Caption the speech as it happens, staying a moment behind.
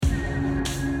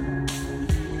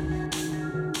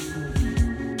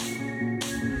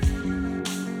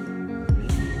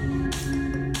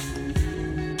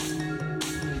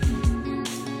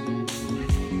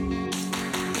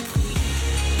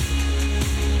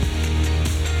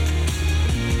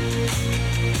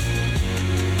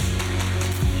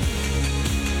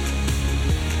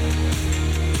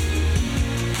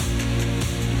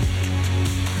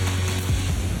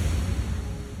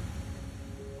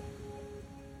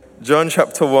John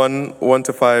chapter 1, 1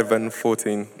 to 5 and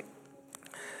 14.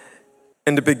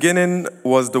 In the beginning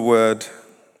was the Word,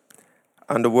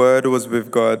 and the Word was with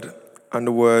God, and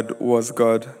the Word was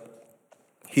God.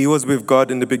 He was with God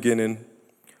in the beginning.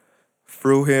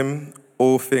 Through him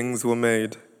all things were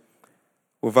made.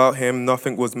 Without him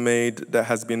nothing was made that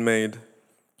has been made.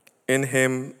 In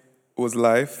him was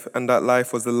life, and that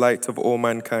life was the light of all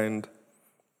mankind.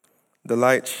 The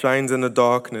light shines in the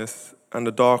darkness, and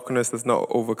the darkness has not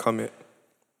overcome it.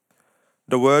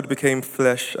 The Word became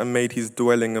flesh and made his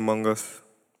dwelling among us.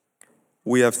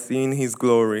 We have seen his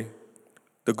glory,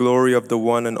 the glory of the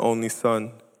one and only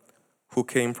Son, who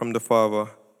came from the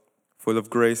Father, full of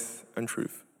grace and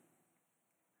truth.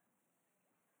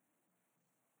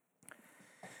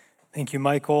 Thank you,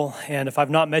 Michael. And if I've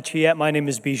not met you yet, my name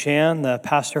is Bijan, the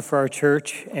pastor for our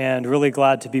church, and really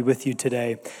glad to be with you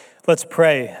today. Let's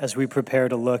pray as we prepare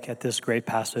to look at this great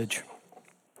passage.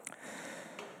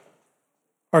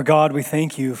 Our God, we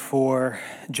thank you for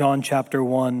John chapter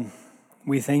 1.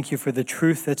 We thank you for the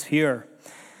truth that's here.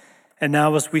 And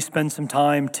now as we spend some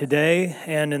time today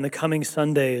and in the coming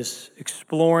Sundays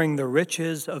exploring the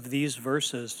riches of these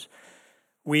verses,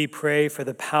 we pray for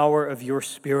the power of your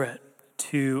Spirit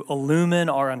to illumine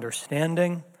our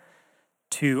understanding,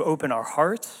 to open our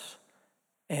hearts,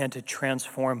 and to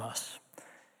transform us.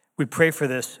 We pray for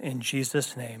this in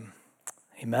Jesus' name.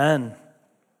 Amen.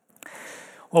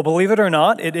 Well, believe it or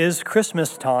not, it is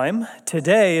Christmas time.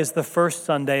 Today is the first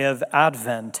Sunday of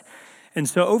Advent. And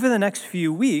so over the next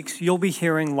few weeks, you'll be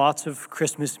hearing lots of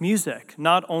Christmas music,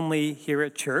 not only here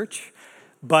at church,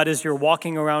 but as you're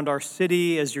walking around our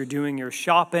city, as you're doing your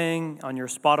shopping, on your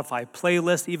Spotify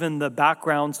playlist, even the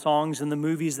background songs in the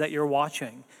movies that you're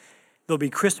watching. There'll be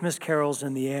Christmas carols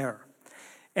in the air.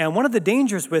 And one of the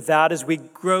dangers with that is we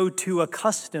grow too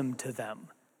accustomed to them.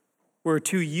 We're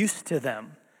too used to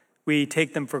them. We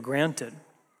take them for granted.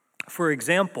 For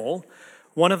example,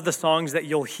 one of the songs that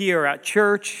you'll hear at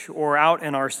church or out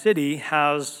in our city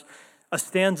has a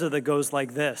stanza that goes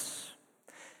like this: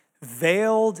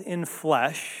 "Veiled in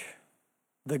flesh,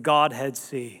 the Godhead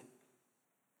see.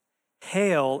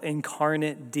 Hail,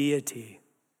 incarnate deity.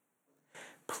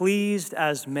 Pleased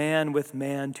as man with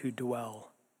man to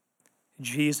dwell.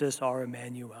 Jesus our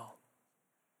Emmanuel."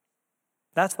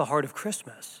 That's the heart of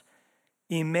Christmas.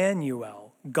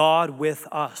 Emmanuel, God with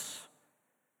us.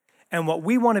 And what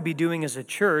we want to be doing as a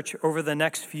church over the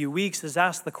next few weeks is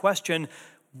ask the question,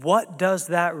 what does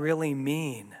that really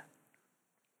mean?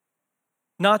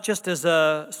 Not just as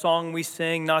a song we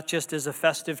sing, not just as a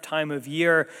festive time of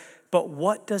year, but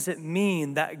what does it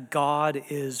mean that God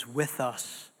is with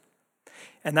us?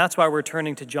 And that's why we're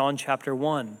turning to John chapter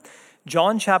 1.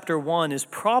 John chapter 1 is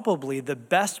probably the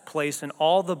best place in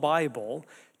all the Bible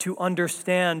to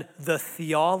understand the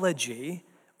theology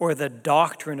or the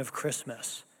doctrine of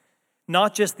Christmas.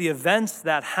 Not just the events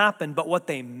that happened, but what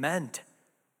they meant,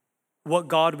 what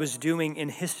God was doing in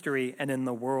history and in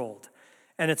the world.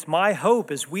 And it's my hope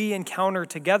as we encounter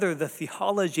together the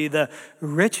theology, the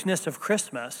richness of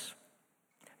Christmas,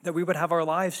 that we would have our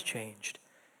lives changed.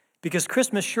 Because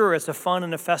Christmas, sure, it's a fun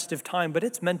and a festive time, but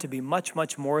it's meant to be much,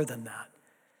 much more than that.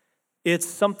 It's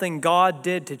something God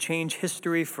did to change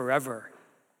history forever.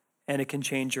 And it can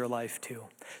change your life too.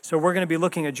 So we're going to be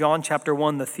looking at John chapter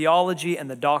 1, the theology and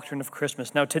the doctrine of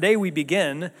Christmas. Now today we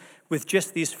begin with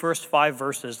just these first 5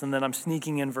 verses, and then I'm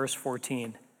sneaking in verse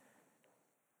 14.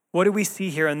 What do we see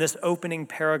here in this opening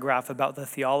paragraph about the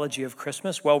theology of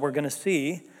Christmas? Well, we're going to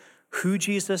see who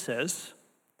Jesus is,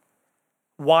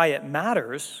 why it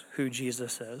matters who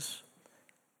Jesus is,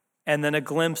 and then a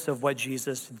glimpse of what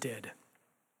Jesus did.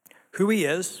 Who he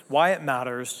is, why it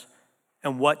matters,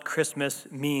 and what Christmas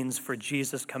means for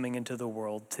Jesus coming into the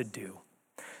world to do.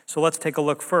 So let's take a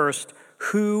look first.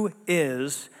 Who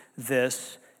is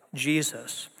this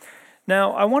Jesus?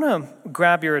 Now, I want to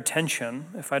grab your attention,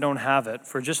 if I don't have it,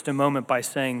 for just a moment by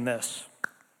saying this.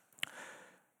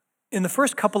 In the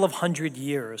first couple of 100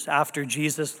 years after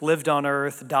Jesus lived on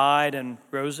earth, died, and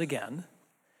rose again,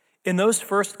 in those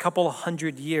first couple of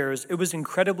 100 years, it was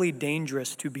incredibly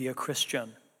dangerous to be a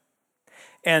Christian.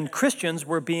 And Christians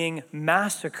were being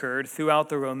massacred throughout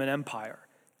the Roman Empire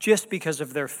just because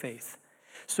of their faith.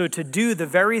 So to do the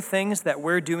very things that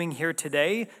we're doing here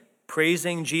today,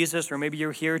 praising Jesus, or maybe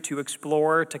you're here to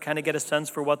explore, to kind of get a sense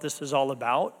for what this is all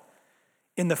about,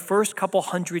 in the first couple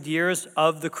 100 years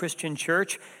of the Christian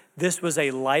church, this was a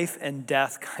life and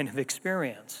death kind of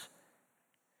experience.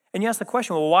 And you ask the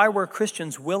question, well, why were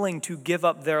Christians willing to give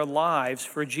up their lives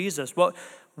for Jesus? Well,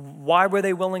 why were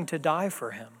they willing to die for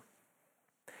him?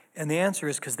 And the answer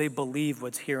is because they believe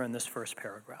what's here in this first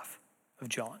paragraph of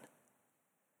John.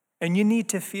 And you need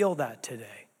to feel that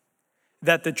today.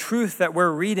 that the truth that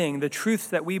we're reading, the truths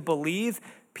that we believe,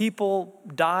 people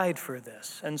died for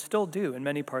this and still do in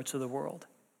many parts of the world.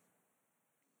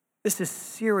 This is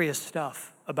serious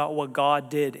stuff about what God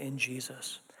did in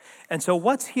Jesus. And so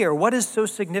what's here? What is so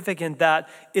significant that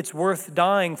it's worth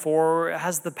dying for or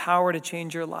has the power to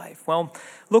change your life? Well,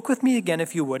 look with me again,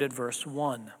 if you would, at verse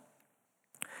 1.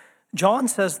 John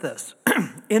says this,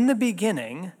 "In the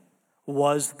beginning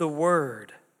was the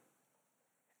Word,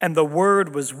 and the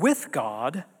Word was with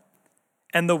God,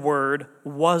 and the Word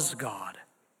was God."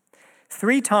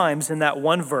 3 times in that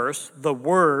one verse, the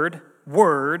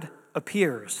word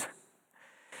appears.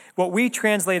 What we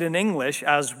translate in English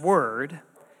as word,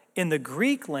 in the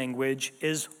Greek language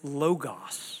is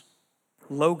logos.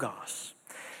 Logos.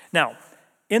 Now,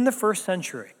 in the first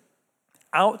century,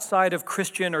 outside of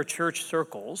Christian or church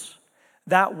circles,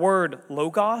 that word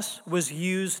logos was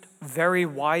used very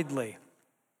widely.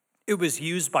 It was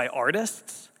used by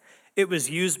artists. It was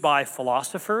used by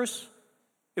philosophers.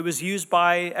 It was used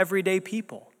by everyday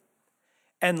people.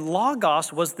 And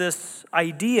logos was this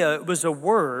idea, it was a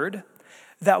word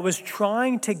that was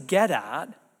trying to get at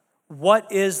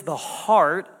what is the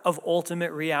heart of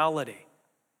ultimate reality.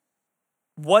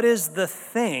 What is the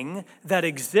thing that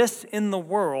exists in the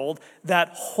world that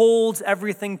holds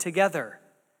everything together?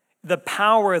 The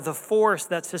power, the force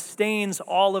that sustains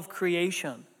all of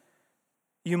creation.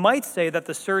 You might say that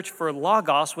the search for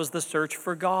logos was the search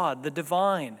for God, the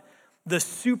divine, the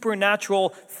supernatural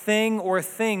thing or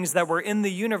things that were in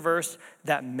the universe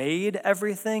that made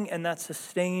everything and that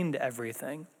sustained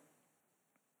everything.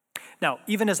 Now,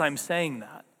 even as I'm saying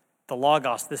that, the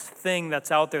logos, this thing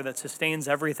that's out there that sustains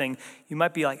everything, you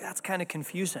might be like, that's kind of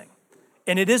confusing.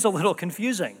 And it is a little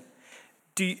confusing.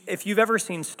 If you've ever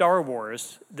seen Star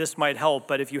Wars, this might help,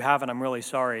 but if you haven't, I'm really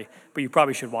sorry, but you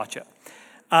probably should watch it.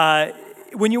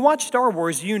 When you watch Star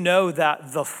Wars, you know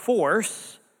that the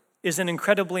Force is an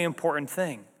incredibly important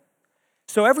thing.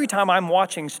 So every time I'm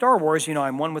watching Star Wars,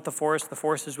 I'm one with the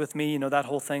Force is with me, that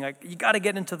whole thing. You got to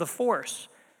get into the Force.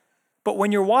 But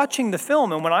when you're watching the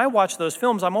film, and when I watch those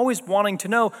films, I'm always wanting to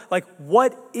know,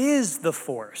 what is the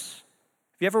Force?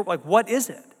 Have you ever, what is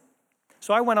it?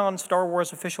 So I went on Star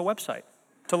Wars official website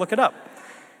to look it up.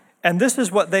 And this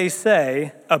is what they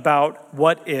say about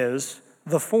what is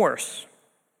the Force.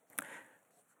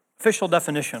 Official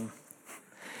definition.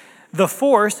 The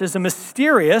Force is a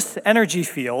mysterious energy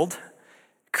field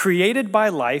created by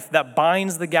life that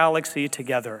binds the galaxy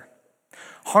together.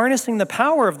 Harnessing the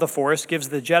power of the Force gives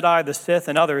the Jedi, the Sith,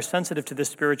 and others sensitive to this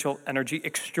spiritual energy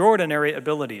extraordinary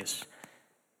abilities.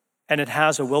 And it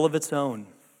has a will of its own,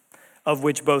 of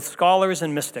which both scholars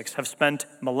and mystics have spent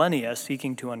millennia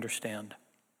seeking to understand.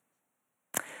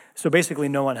 So basically,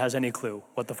 no one has any clue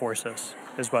what the Force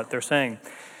is what they're saying.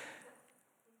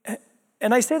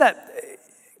 And I say that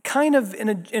kind of in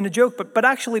a joke, but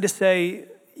actually to say,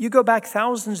 you go back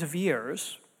thousands of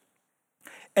years,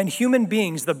 and human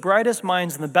beings, the brightest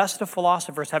minds and the best of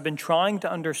philosophers, have been trying to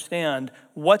understand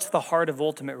what's the heart of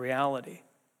ultimate reality.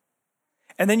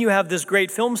 And then you have this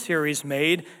great film series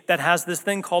made that has this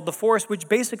thing called The Force, which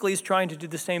basically is trying to do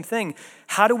the same thing.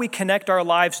 How do we connect our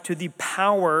lives to the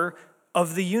power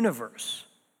of the universe?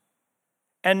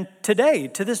 And today,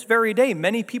 to this very day,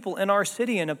 many people in our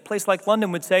city, in a place like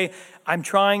London, would say,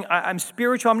 I'm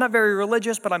spiritual, I'm not very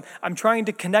religious, but I'm trying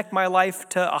to connect my life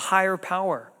to a higher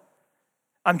power.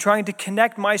 I'm trying to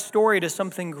connect my story to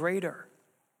something greater.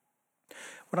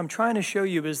 What I'm trying to show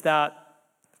you is that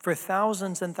for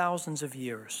thousands and thousands of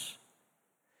years,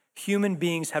 human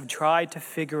beings have tried to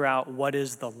figure out what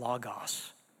is the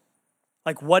logos.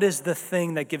 What is the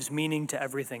thing that gives meaning to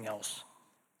everything else?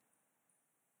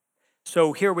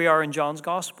 So here we are in John's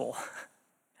gospel.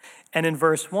 And in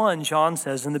verse 1, John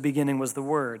says, in the beginning was the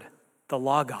Word, the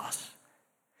logos.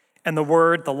 And the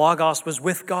Word, the logos, was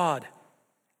with God.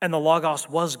 And the logos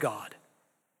was God.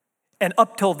 And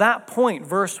up till that point,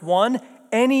 verse 1,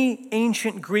 any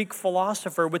ancient Greek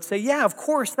philosopher would say, yeah, of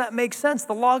course, that makes sense.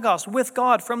 The logos with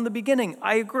God from the beginning.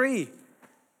 I agree.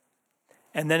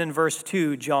 And then in verse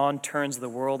 2, John turns the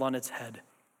world on its head.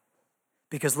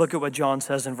 Because look at what John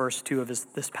says in verse 2 of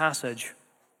this passage.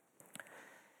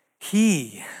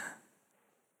 He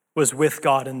was with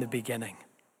God in the beginning.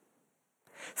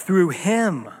 Through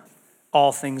him,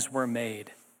 all things were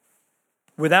made.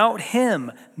 Without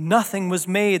him, nothing was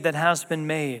made that has been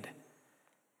made.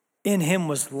 In him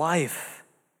was life,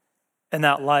 and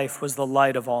that life was the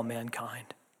light of all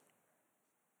mankind.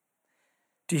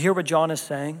 Do you hear what John is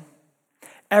saying?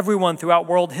 Everyone throughout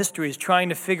world history is trying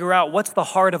to figure out what's the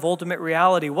heart of ultimate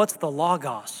reality, what's the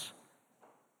logos.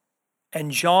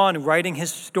 And John, writing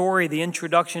his story, the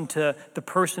introduction to the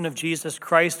person of Jesus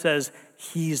Christ, says,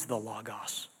 he's the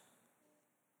Logos.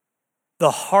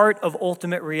 The heart of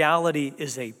ultimate reality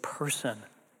is a person.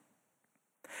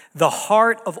 The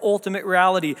heart of ultimate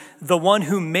reality, the one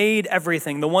who made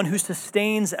everything, the one who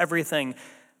sustains everything,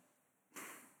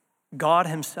 God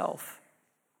himself,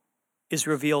 is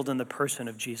revealed in the person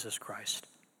of Jesus Christ.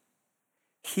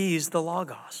 He's the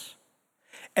Logos.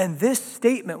 And this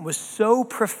statement was so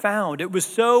profound, it was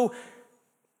so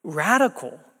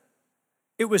radical,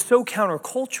 it was so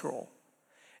countercultural,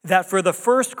 that for the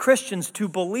first Christians to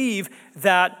believe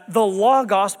that the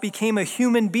Logos became a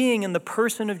human being in the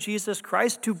person of Jesus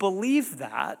Christ, to believe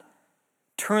that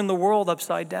turned the world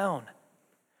upside down.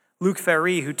 Luc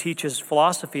Ferry, who teaches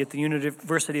philosophy at the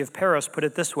University of Paris, put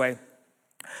it this way: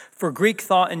 for Greek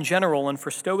thought in general and for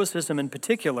Stoicism in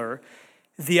particular,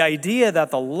 the idea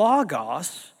that the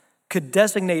Logos could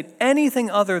designate anything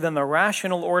other than the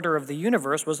rational order of the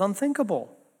universe was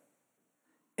unthinkable.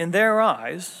 In their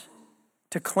eyes,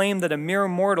 to claim that a mere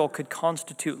mortal could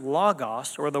constitute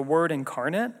Logos, or the Word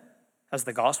incarnate, as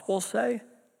the Gospels say,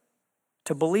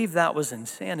 to believe that was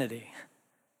insanity.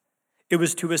 It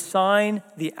was to assign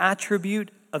the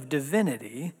attribute of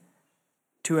divinity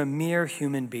to a mere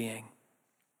human being.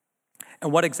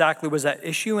 And what exactly was at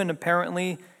issue in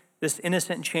apparently this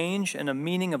innocent change in a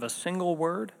meaning of a single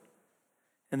word?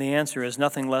 And the answer is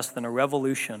nothing less than a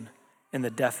revolution in the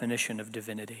definition of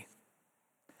divinity.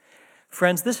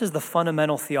 Friends, this is the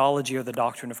fundamental theology or the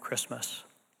doctrine of Christmas,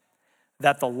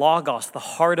 that the Logos, the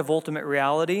heart of ultimate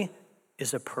reality,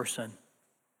 is a person,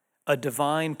 a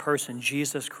divine person,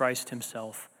 Jesus Christ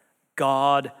himself,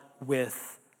 God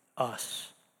with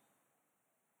us.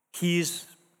 He's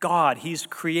God, he's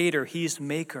creator, he's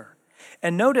maker.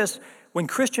 And notice, when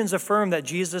Christians affirm that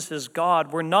Jesus is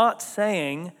God, we're not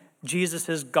saying Jesus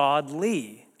is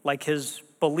godly, like his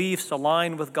beliefs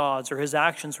align with God's or his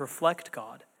actions reflect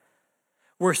God.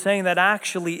 We're saying that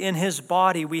actually in his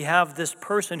body we have this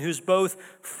person who's both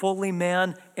fully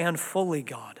man and fully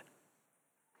God.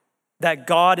 That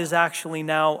God is actually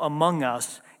now among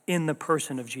us in the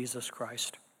person of Jesus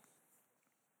Christ.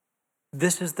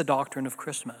 This is the doctrine of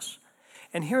Christmas.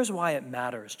 And here's why it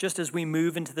matters. Just as we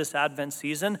move into this Advent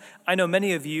season, I know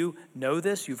many of you know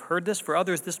this, you've heard this. For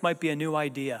others, this might be a new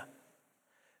idea.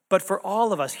 But for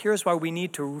all of us, here's why we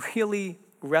need to really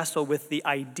wrestle with the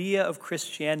idea of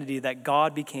Christianity that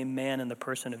God became man in the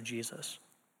person of Jesus.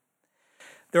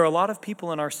 There are a lot of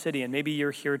people in our city, and maybe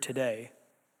you're here today,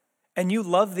 and you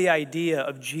love the idea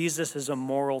of Jesus as a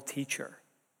moral teacher.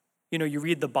 You know, you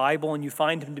read the Bible and you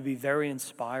find him to be very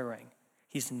inspiring.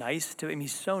 He's nice to him.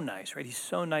 He's so nice, right? He's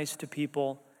so nice to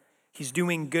people. He's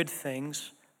doing good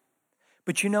things.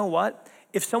 But you know what?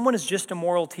 If someone is just a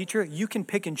moral teacher, you can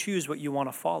pick and choose what you want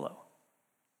to follow.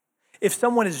 If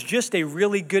someone is just a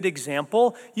really good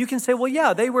example, you can say, well,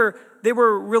 yeah, they were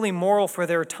really moral for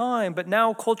their time, but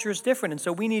now culture is different, and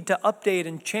so we need to update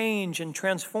and change and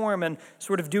transform and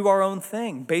sort of do our own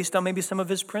thing based on maybe some of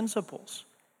his principles.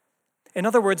 In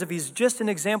other words, if he's just an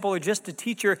example or just a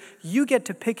teacher, you get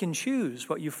to pick and choose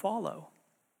what you follow.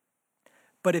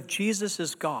 But if Jesus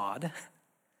is God,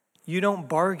 you don't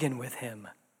bargain with him.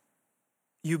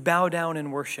 You bow down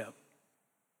in worship.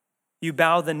 You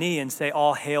bow the knee and say,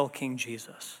 all hail King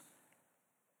Jesus.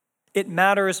 It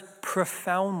matters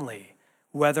profoundly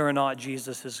whether or not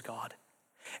Jesus is God.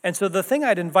 And so the thing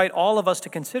I'd invite all of us to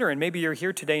consider, and maybe you're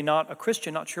here today not a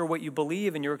Christian, not sure what you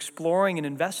believe, and you're exploring and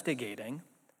investigating,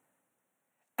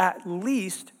 at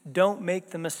least don't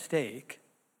make the mistake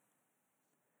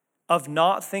of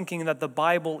not thinking that the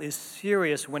Bible is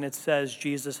serious when it says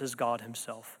Jesus is God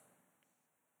himself.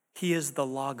 He is the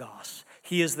Logos.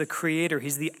 He is the creator.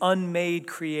 He's the unmade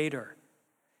creator.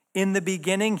 In the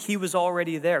beginning, he was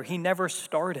already there. He never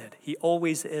started. He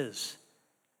always is.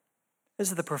 This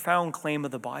is the profound claim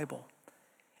of the Bible.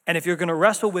 And if you're going to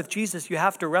wrestle with Jesus, you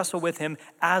have to wrestle with him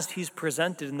as he's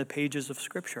presented in the pages of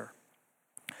Scripture.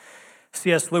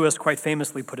 C.S. Lewis quite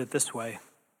famously put it this way.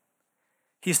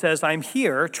 He says, I'm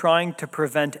here trying to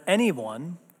prevent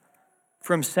anyone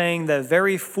from saying the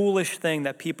very foolish thing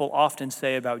that people often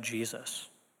say about Jesus.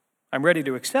 I'm ready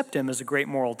to accept him as a great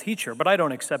moral teacher, but I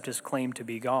don't accept his claim to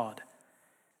be God.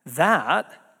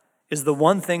 That is the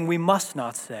one thing we must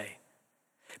not say.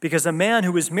 Because a man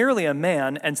who is merely a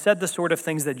man and said the sort of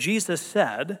things that Jesus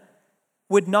said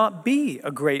would not be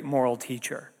a great moral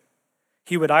teacher.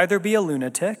 He would either be a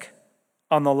lunatic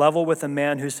on the level with a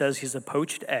man who says he's a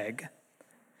poached egg,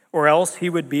 or else he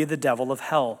would be the devil of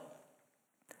hell.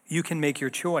 You can make your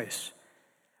choice.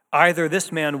 Either this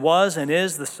man was and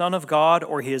is the Son of God,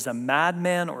 or he is a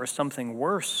madman or something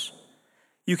worse.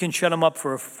 You can shut him up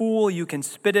for a fool, you can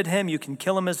spit at him, you can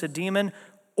kill him as a demon,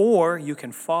 or you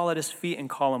can fall at his feet and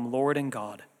call him Lord and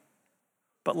God.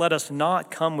 But let us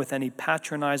not come with any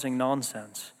patronizing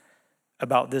nonsense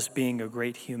about this being a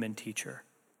great human teacher.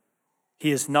 He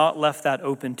has not left that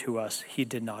open to us. He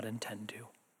did not intend to.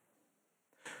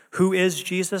 Who is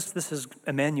Jesus? This is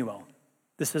Emmanuel.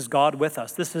 This is God with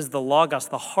us. This is the Logos.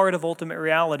 The heart of ultimate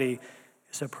reality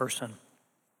is a person.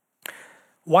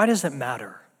 Why does it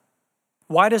matter?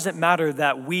 Why does it matter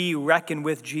that we reckon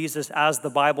with Jesus as the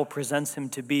Bible presents him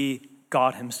to be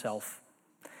God himself?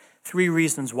 3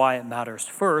 reasons why it matters.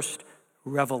 First,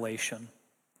 revelation.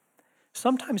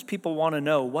 Sometimes people want to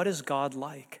know, what is God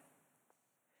like?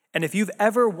 And if you've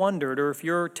ever wondered, or if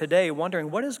you're today wondering,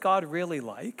 what is God really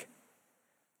like?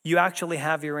 You actually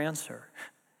have your answer.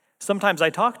 Sometimes I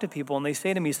talk to people and they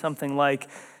say to me something like,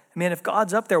 man, if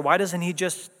God's up there, why doesn't he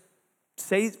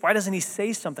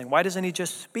say something? Why doesn't he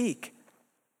just speak?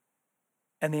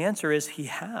 And the answer is he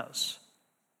has.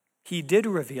 He did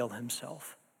reveal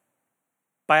himself.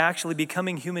 By actually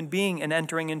becoming a human being and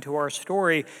entering into our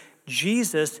story,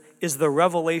 Jesus is the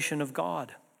revelation of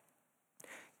God.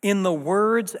 In the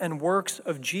words and works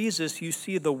of Jesus, you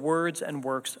see the words and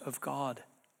works of God.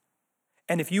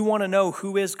 And if you want to know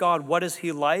who is God, what is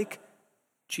he like,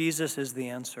 Jesus is the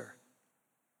answer.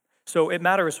 So it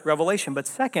matters, revelation. But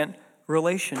second,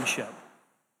 relationship.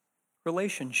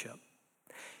 Relationship.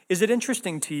 Is it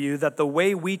interesting to you that the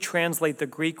way we translate the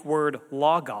Greek word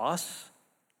logos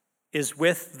is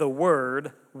with the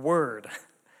word word?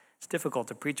 It's difficult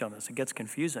to preach on this. It gets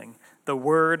confusing. The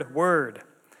word.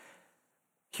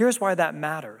 Here's why that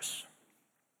matters.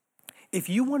 If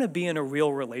you want to be in a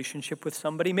real relationship with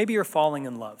somebody, maybe you're falling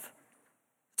in love.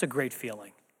 It's a great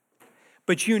feeling.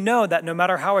 But you know that no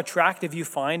matter how attractive you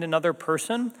find another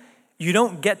person, you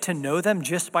don't get to know them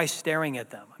just by staring at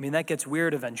them. I mean, that gets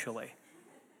weird eventually.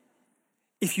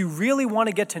 If you really want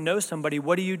to get to know somebody,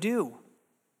 what do?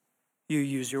 You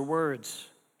use your words.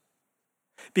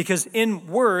 Because in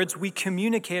words, we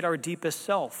communicate our deepest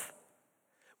self.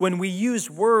 When we use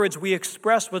words, we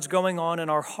express what's going on in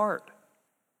our heart.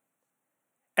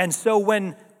 And so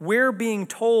when we're being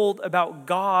told about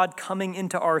God coming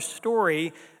into our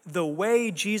story, the way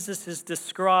Jesus is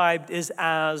described is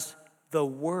as the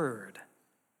Word.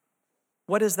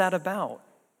 What is that about?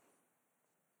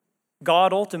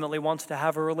 God ultimately wants to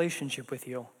have a relationship with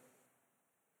you.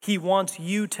 He wants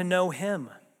you to know him.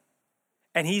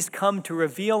 And he's come to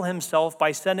reveal himself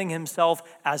by sending himself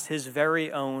as his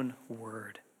very own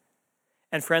Word.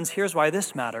 And friends, here's why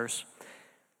this matters.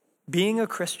 Being a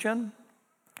Christian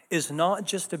is not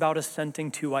just about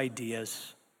assenting to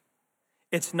ideas.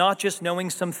 It's not just knowing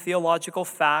some theological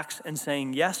facts and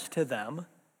saying yes to them.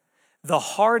 The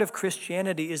heart of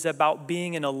Christianity is about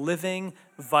being in a living,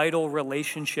 vital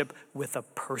relationship with a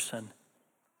person.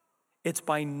 It's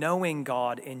by knowing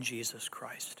God in Jesus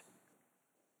Christ.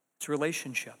 It's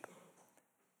relationship.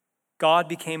 God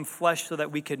became flesh so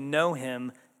that we could know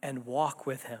him and walk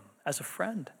with him as a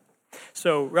friend.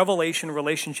 So revelation,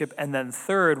 relationship, and then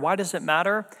third, why does it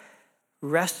matter?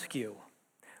 Rescue.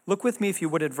 Look with me, if you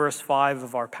would, at verse 5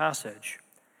 of our passage.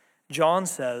 John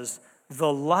says,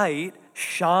 the light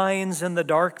shines in the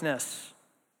darkness,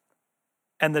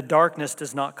 and the darkness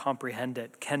does not comprehend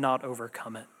it, cannot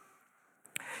overcome it.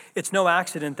 It's no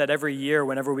accident that every year,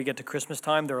 whenever we get to Christmas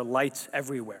time, there are lights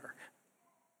everywhere.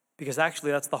 Because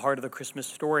actually, that's the heart of the Christmas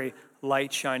story,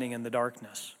 light shining in the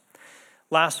darkness.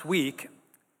 Last week,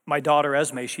 my daughter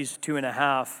Esme, she's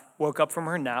 2.5, woke up from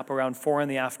her nap around 4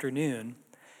 p.m.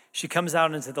 She comes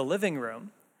out into the living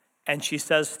room, and she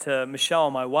says to Michelle,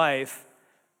 my wife,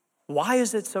 "Why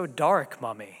is it so dark,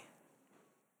 Mommy?"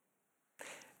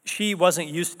 She wasn't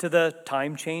used to the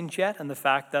time change yet and the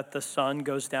fact that the sun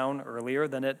goes down earlier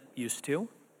than it used to,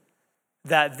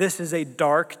 that this is a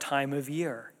dark time of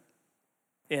year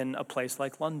in a place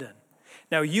like London.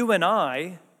 Now, you and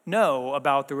I know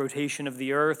about the rotation of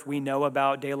the earth. We know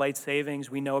about daylight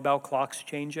savings. We know about clocks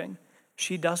changing.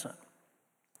 She doesn't.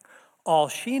 All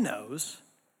she knows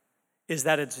is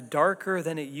that it's darker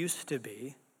than it used to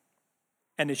be,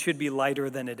 and it should be lighter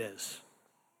than it is.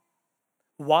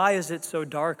 Why is it so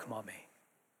dark, Mommy?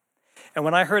 And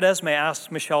when I heard Esme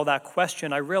ask Michelle that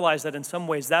question, I realized that in some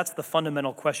ways that's the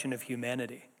fundamental question of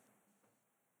humanity.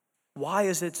 Why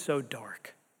is it so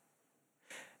dark?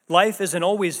 Life isn't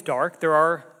always dark. There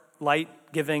are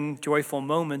light-giving, joyful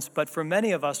moments, but for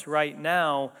many of us right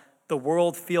now, the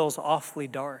world feels awfully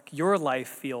dark. Your life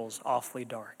feels awfully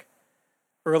dark.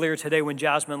 Earlier today, when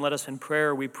Jasmine led us in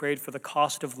prayer, we prayed for the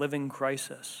cost of living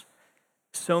crisis.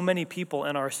 So many people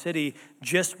in our city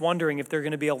just wondering if they're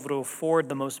going to be able to afford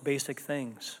the most basic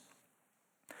things.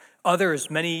 Others,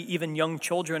 many even young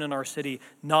children in our city,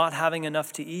 not having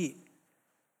enough to eat.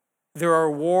 There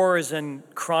are wars and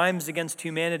crimes against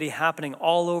humanity happening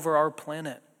all over our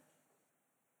planet.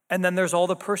 And then there's all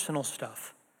the personal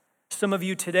stuff. Some of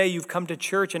you today, you've come to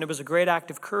church and it was a great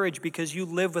act of courage because you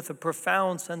live with a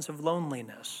profound sense of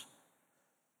loneliness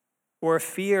or a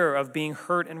fear of being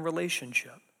hurt in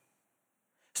relationship.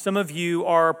 Some of you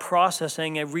are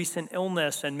processing a recent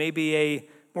illness and maybe a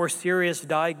more serious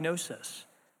diagnosis.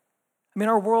 I mean,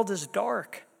 our world is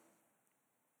dark.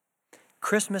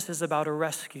 Christmas is about a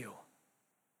rescue.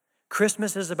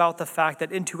 Christmas is about the fact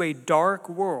that into a dark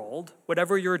world,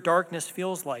 whatever your darkness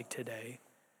feels like today,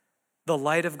 the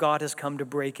light of God has come to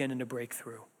break in and to break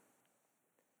through.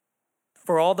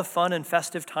 For all the fun and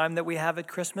festive time that we have at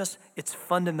Christmas, it's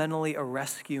fundamentally a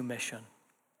rescue mission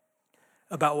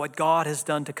about what God has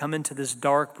done to come into this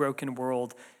dark, broken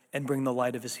world and bring the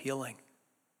light of his healing.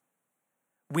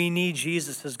 We need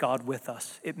Jesus as God with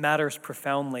us. It matters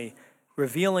profoundly,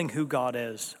 revealing who God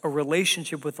is, a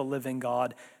relationship with the living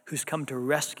God who's come to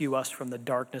rescue us from the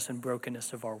darkness and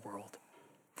brokenness of our world.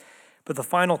 But the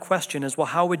final question is, well,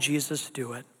 how would Jesus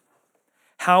do it?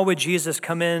 How would Jesus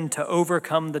come in to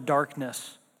overcome the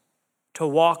darkness, to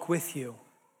walk with you,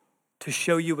 to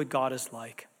show you what God is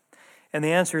like? And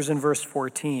the answer is in verse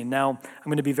 14. Now, I'm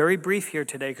going to be very brief here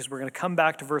today because we're going to come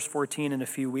back to verse 14 in a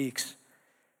few weeks.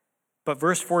 But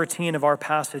verse 14 of our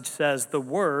passage says, the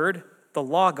Word, the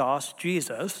Logos,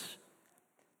 Jesus,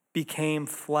 became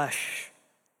flesh,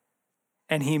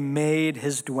 and he made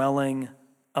his dwelling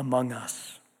among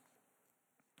us.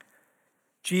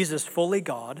 Jesus, fully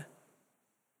God,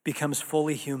 becomes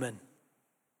fully human.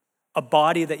 A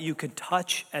body that you could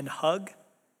touch and hug,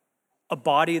 a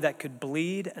body that could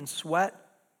bleed and sweat,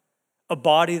 a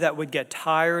body that would get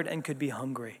tired and could be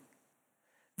hungry.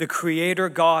 The Creator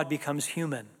God becomes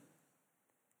human.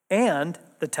 And,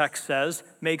 the text says,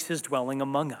 makes his dwelling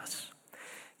among us.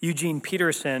 Eugene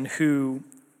Peterson, who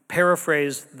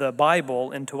paraphrased the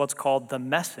Bible into what's called the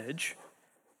Message,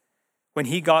 when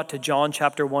he got to John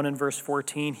chapter 1 and verse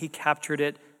 14, he captured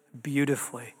it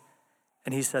beautifully.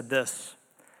 And he said this,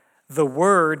 the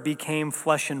Word became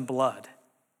flesh and blood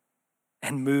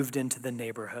and moved into the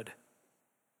neighborhood.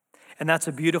 And that's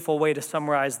a beautiful way to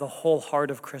summarize the whole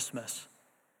heart of Christmas.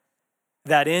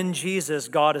 That in Jesus,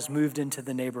 God has moved into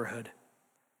the neighborhood.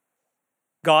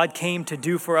 God came to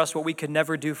do for us what we could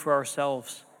never do for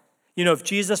ourselves. You know, if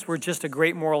Jesus were just a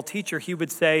great moral teacher, he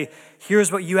would say,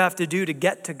 here's what you have to do to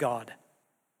get to God.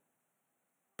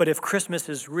 But if Christmas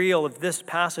is real, if this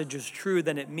passage is true,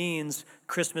 then it means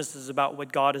Christmas is about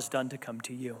what God has done to come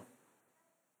to you,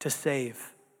 to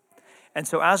save. And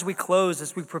so as we close,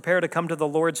 as we prepare to come to the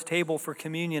Lord's table for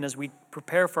communion, as we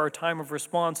prepare for our time of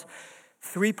response,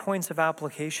 3 points of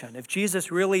application. If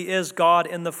Jesus really is God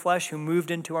in the flesh who moved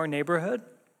into our neighborhood,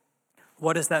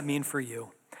 what does that mean for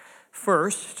you?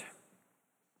 First,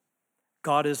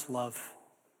 God is love.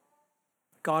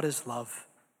 God is love.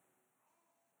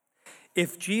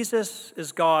 If Jesus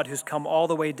is God who's come all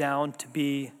the way down to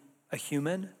be a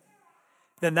human,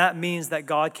 then that means that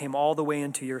God came all the way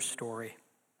into your story.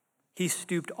 He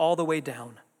stooped all the way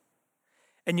down.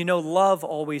 And you know, love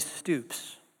always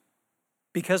stoops.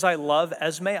 Because I love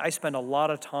Esme, I spend a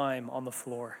lot of time on the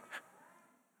floor.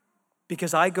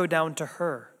 Because I go down to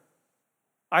her.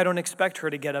 I don't expect her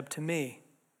to get up to me.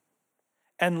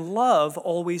 And love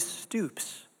always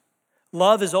stoops.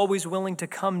 Love is always willing to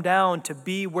come down to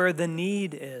be where the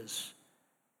need is.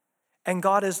 And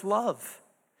God is love.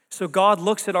 So God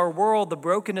looks at our world, the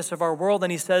brokenness of our world,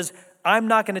 and he says, I'm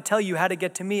not going to tell you how to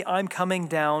get to me. I'm coming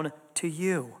down to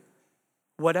you,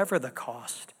 whatever the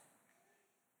cost.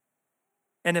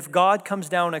 And if God comes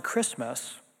down at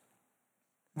Christmas,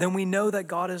 then we know that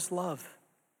God is love.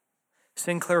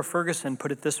 Sinclair Ferguson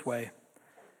put it this way,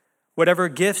 whatever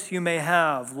gifts you may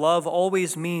have, love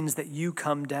always means that you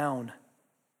come down.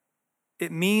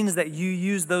 It means that you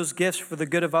use those gifts for the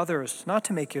good of others, not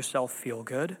to make yourself feel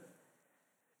good.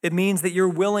 It means that you're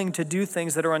willing to do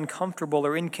things that are uncomfortable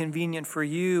or inconvenient for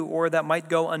you or that might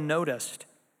go unnoticed.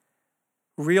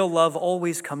 Real love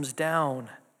always comes down.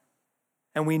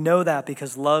 And we know that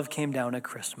because love came down at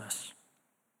Christmas.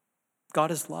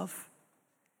 God is love.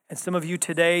 And some of you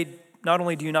today, not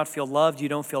only do you not feel loved, you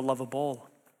don't feel lovable.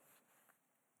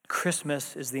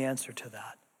 Christmas is the answer to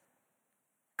that.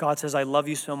 God says, I love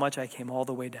you so much, I came all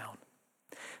the way down.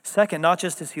 Second, not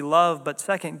just does he love, but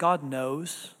second, God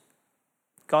knows.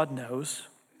 God knows.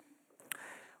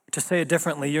 To say it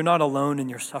differently, you're not alone in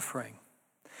your suffering.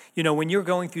 You know, when you're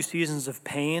going through seasons of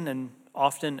pain, and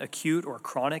often acute or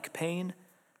chronic pain,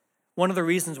 one of the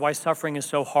reasons why suffering is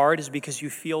so hard is because you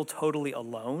feel totally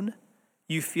alone.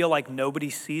 You feel like nobody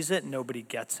sees it, nobody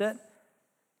gets it.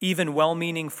 Even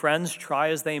well-meaning friends, try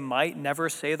as they might, never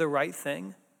say the right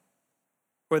thing.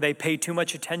 Or they pay too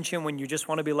much attention when you just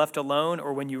want to be left alone,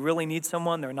 or when you really need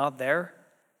someone, they're not there.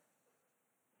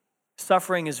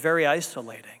 Suffering is very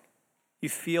isolating. You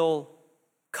feel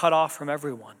cut off from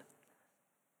everyone.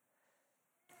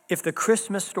 If the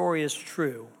Christmas story is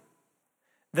true,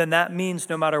 then that means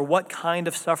no matter what kind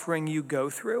of suffering you go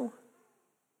through,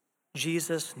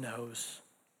 Jesus knows.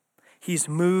 He's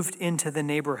moved into the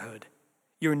neighborhood.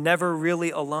 You're never really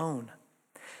alone.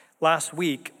 Last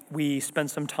week, we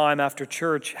spent some time after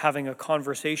church having a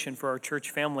conversation for our church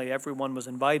family. Everyone was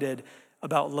invited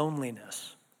about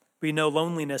loneliness. We know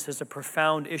loneliness is a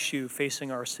profound issue facing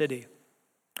our city.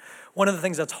 One of the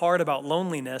things that's hard about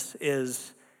loneliness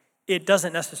is it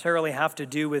doesn't necessarily have to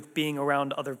do with being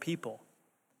around other people.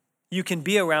 You can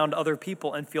be around other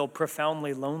people and feel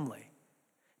profoundly lonely.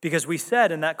 Because we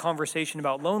said in that conversation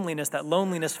about loneliness that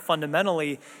loneliness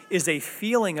fundamentally is a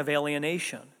feeling of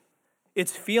alienation.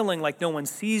 It's feeling like no one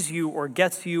sees you or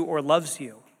gets you or loves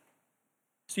you.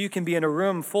 So you can be in a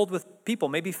room filled with people,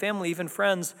 maybe family, even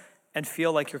friends, and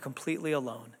feel like you're completely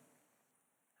alone.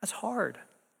 That's hard.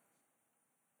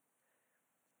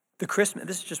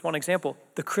 This is just one example.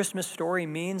 The Christmas story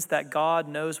means that God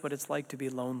knows what it's like to be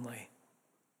lonely.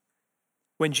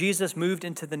 When Jesus moved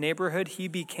into the neighborhood, he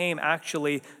became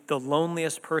actually the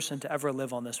loneliest person to ever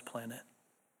live on this planet.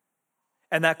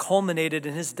 And that culminated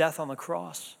in his death on the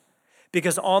cross.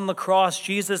 Because on the cross,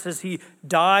 Jesus, as he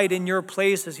died in your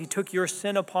place, as he took your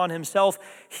sin upon himself,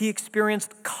 he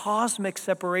experienced cosmic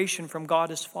separation from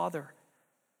God his Father.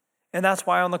 And that's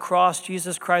why on the cross,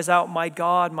 Jesus cries out, my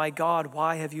God,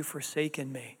 why have you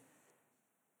forsaken me?"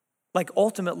 Like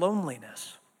ultimate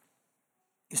loneliness.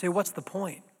 You say, what's the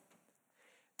point?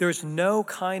 There's no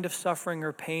kind of suffering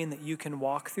or pain that you can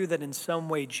walk through that in some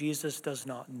way Jesus does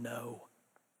not know.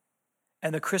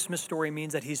 And the Christmas story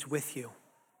means that he's with you.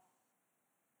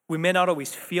 We may not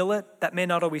always feel it. That may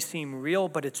not always seem real,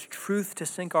 but it's truth to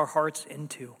sink our hearts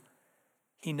into.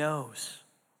 He knows.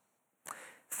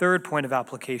 Third point of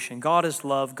application, God is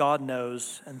love, God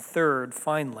knows. And third,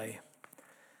 finally,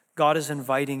 God is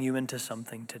inviting you into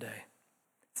something today.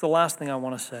 It's the last thing I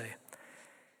want to say.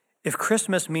 If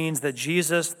Christmas means that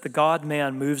Jesus, the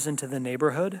God-man, moves into the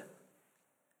neighborhood,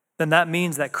 then that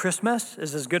means that Christmas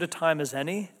is as good a time as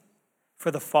any for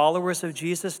the followers of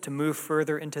Jesus to move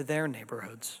further into their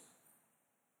neighborhoods.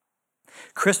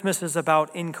 Christmas is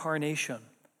about incarnation.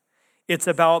 It's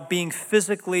about being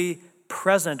physically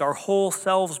present, our whole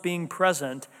selves being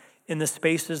present in the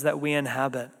spaces that we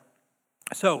inhabit.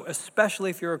 So, especially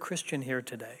if you're a Christian here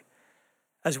today,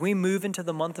 as we move into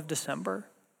the month of December,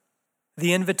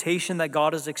 the invitation that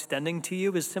God is extending to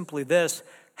you is simply this: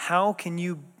 how can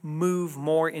you move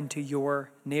more into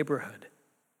your neighborhood?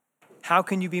 How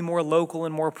can you be more local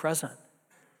and more present?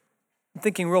 I'm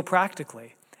thinking real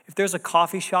practically. If there's a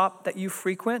coffee shop that you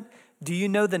frequent, do you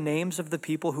know the names of the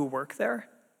people who work there?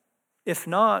 If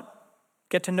not,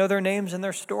 get to know their names and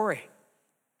their story.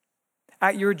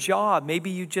 At your job, maybe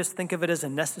you just think of it as a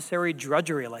necessary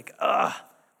drudgery, like,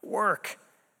 work.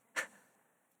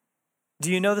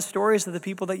 Do you know the stories of the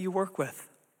people that you work with?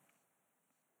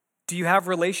 Do you have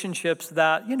relationships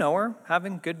that, are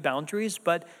having good boundaries,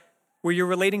 but where you're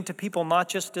relating to people not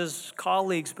just as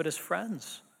colleagues, but as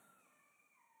friends?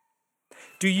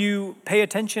 Do you pay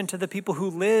attention to the people who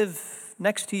live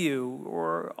next to you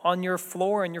or on your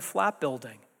floor in your flat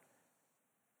building?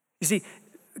 You see,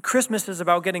 Christmas is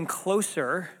about getting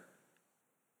closer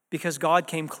because God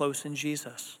came close in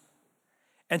Jesus.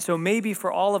 And so maybe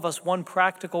for all of us, one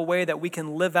practical way that we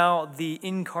can live out the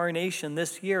incarnation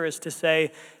this year is to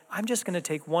say, I'm just going to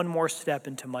take one more step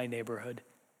into my neighborhood.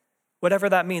 Whatever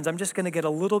that means, I'm just going to get a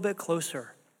little bit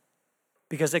closer.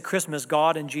 Because at Christmas,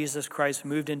 God and Jesus Christ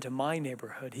moved into my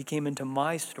neighborhood. He came into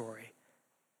my story.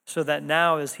 So that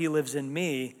now, as he lives in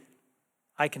me,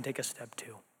 I can take a step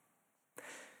too.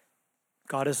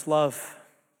 God is love,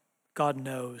 God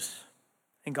knows,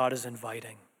 and God is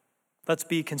inviting. Let's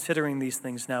be considering these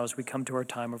things now as we come to our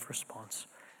time of response.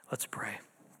 Let's pray.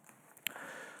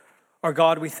 Our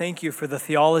God, we thank you for the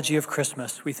theology of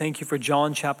Christmas. We thank you for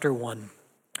John chapter 1.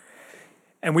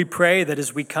 And we pray that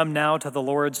as we come now to the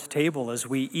Lord's table, as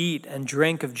we eat and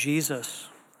drink of Jesus,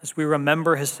 as we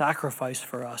remember his sacrifice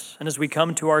for us, and as we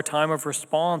come to our time of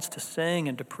response to sing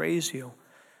and to praise you,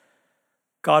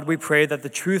 God, we pray that the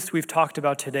truths we've talked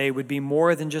about today would be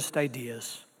more than just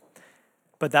ideas,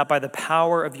 but that by the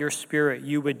power of your Spirit,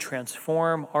 you would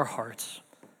transform our hearts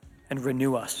and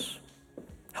renew us.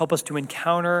 Help us to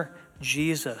encounter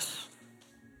Jesus,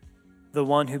 the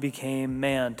one who became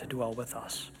man to dwell with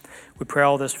us. We pray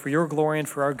all this for your glory and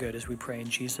for our good as we pray in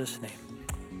Jesus' name.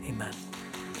 Amen.